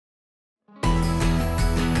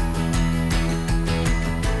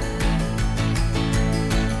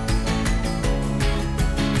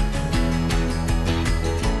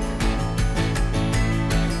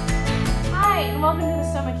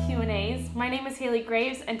name is Haley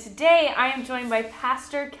Graves, and today I am joined by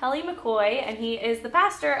Pastor Kelly McCoy, and he is the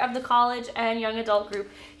pastor of the college and young adult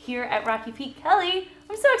group here at Rocky Peak. Kelly,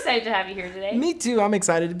 I'm so excited to have you here today. Me too. I'm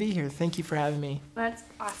excited to be here. Thank you for having me. That's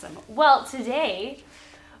awesome. Well, today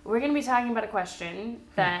we're going to be talking about a question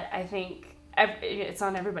that I think it's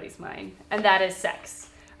on everybody's mind, and that is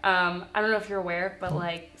sex. I don't know if you're aware, but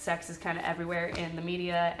like sex is kind of everywhere in the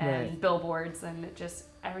media and billboards and just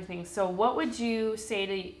everything. So what would you say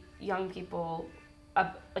to young people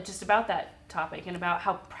just about that topic and about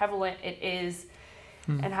how prevalent it is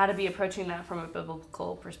and how to be approaching that from a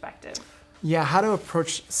biblical perspective? Yeah, how to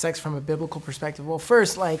approach sex from a biblical perspective. Well,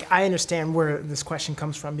 first, like, I understand where this question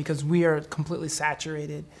comes from because we are completely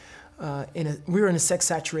saturated. We're in a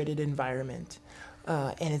sex-saturated environment.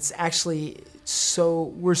 And it's actually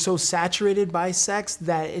we're so saturated by sex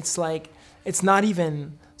that it's like, it's not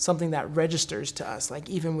even something that registers to us. Like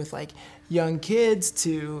even with like young kids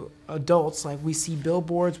to adults, like we see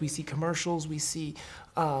billboards, we see commercials, we see,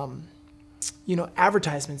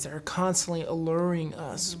 advertisements that are constantly alluring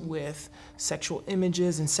us with sexual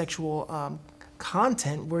images and sexual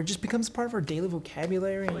content where it just becomes part of our daily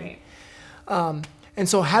vocabulary. Right. And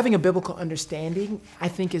so having a biblical understanding, I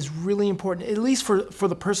think, is really important, at least for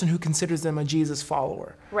the person who considers them a Jesus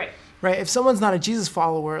follower. Right. Right. If someone's not a Jesus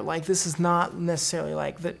follower, like this is not necessarily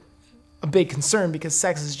like a big concern because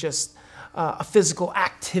sex is just a physical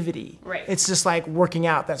activity. Right. It's just like working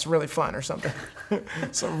out that's really fun or something.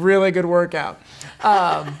 It's a really good workout.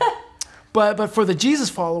 But for the Jesus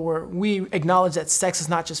follower, we acknowledge that sex is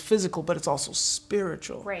not just physical, but it's also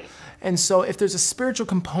spiritual. Right. And so if there's a spiritual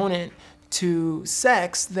component to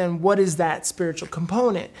sex, then what is that spiritual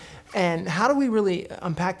component? And how do we really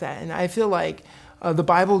unpack that? And I feel like the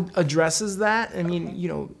Bible addresses that. I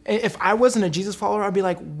mean, if I wasn't a Jesus follower, I'd be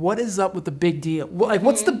like, what is up with the big deal? Like,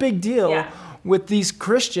 what's the big deal with these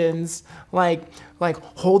Christians, like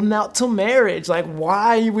holding out till marriage? Like,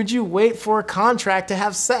 why would you wait for a contract to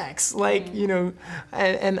have sex? Like,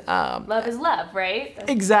 and love is love, right?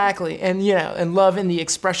 Exactly. And, and love in the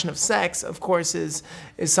expression of sex, of course, is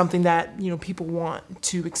something that, people want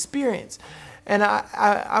to experience. And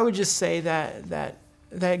I would just say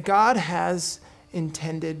that God has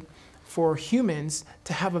intended for humans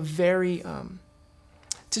to have to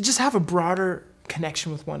just have a broader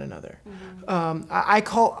connection with one another. I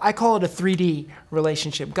call it a 3D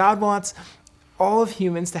relationship. God wants all of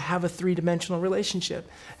humans to have a three-dimensional relationship,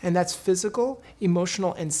 and that's physical,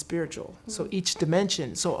 emotional, and spiritual. So each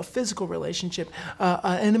dimension, so a physical relationship,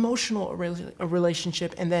 an emotional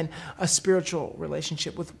relationship, and then a spiritual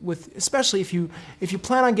relationship with especially if you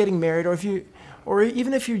plan on getting married, or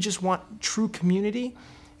even if you just want true community,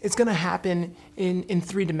 it's going to happen in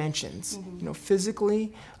three dimensions,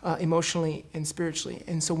 physically, emotionally, and spiritually.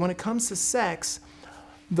 And so when it comes to sex,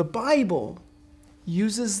 the Bible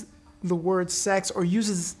uses the word sex or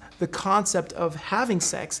uses the concept of having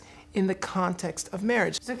sex in the context of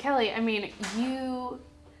marriage. So Kelly, I mean,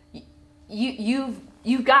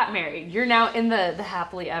 you've got married. You're now in the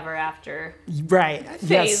happily ever after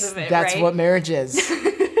phase of it, that's right? what marriage is.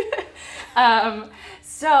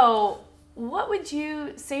 So what would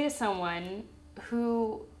you say to someone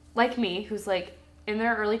who, like me, who's like in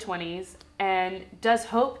their early 20s and does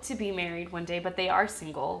hope to be married one day, but they are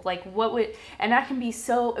single? Like and that can be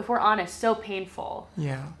so, if we're honest, so painful.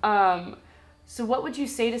 Yeah. So what would you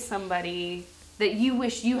say to somebody that you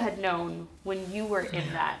wish you had known when you were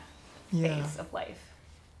in that phase of life?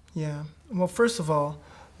 Yeah. Well, first of all,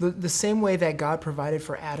 the same way that God provided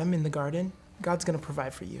for Adam in the garden, God's going to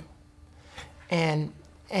provide for you. And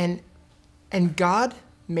God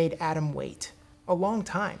made Adam wait a long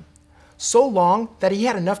time. So long that he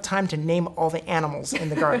had enough time to name all the animals in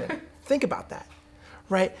the garden. Think about that,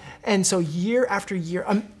 right? And so year after year,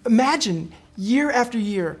 imagine year after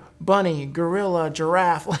year, bunny, gorilla,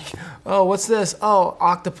 giraffe, like, oh, what's this? Oh,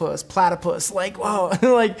 octopus, platypus, like, whoa,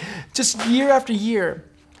 like just year after year,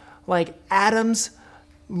 like Adam's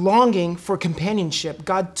longing for companionship,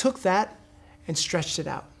 God took that and stretched it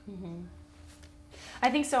out. I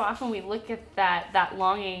think so often we look at that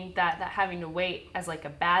longing, that having to wait as like a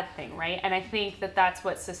bad thing, right? And I think that's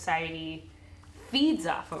what society feeds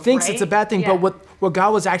off of, Thinks right? it's a bad thing, but what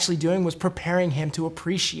God was actually doing was preparing him to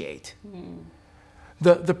appreciate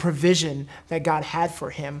the provision that God had for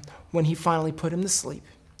him when he finally put him to sleep,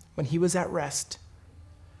 when he was at rest,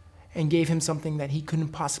 and gave him something that he couldn't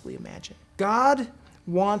possibly imagine. God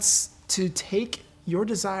wants to take your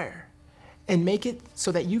desire and make it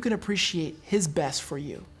so that you can appreciate his best for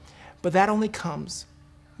you. But that only comes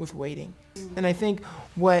with waiting. And I think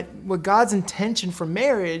what God's intention for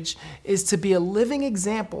marriage is to be a living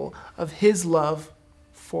example of his love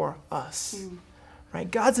for us. Right?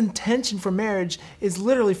 God's intention for marriage is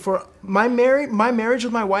literally for my marriage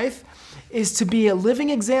with my wife is to be a living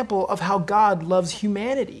example of how God loves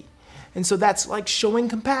humanity. And so that's like showing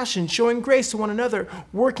compassion, showing grace to one another,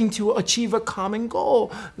 working to achieve a common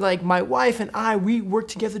goal. Like my wife and I, we work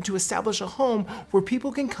together to establish a home where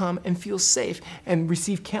people can come and feel safe and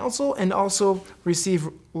receive counsel and also receive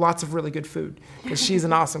lots of really good food because she's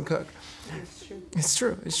an awesome cook. It's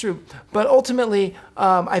true. But ultimately,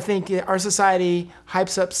 I think our society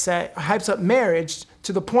hypes up marriage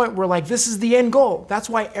to the point where like this is the end goal. That's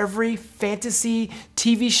why every fantasy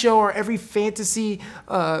TV show or every fantasy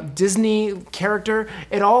Disney character,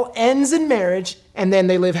 it all ends in marriage and then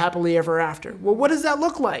they live happily ever after. Well, what does that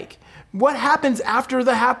look like? What happens after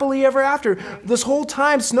the happily ever after? This whole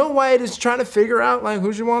time, Snow White is trying to figure out like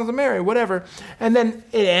who she wants to marry, whatever. And then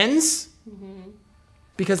it ends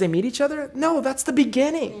because they meet each other? No, that's the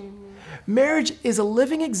beginning. Marriage is a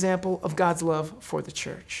living example of God's love for the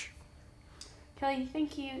church. Kelly,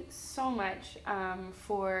 thank you so much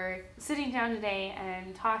for sitting down today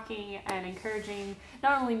and talking and encouraging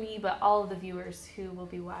not only me, but all of the viewers who will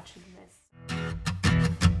be watching this.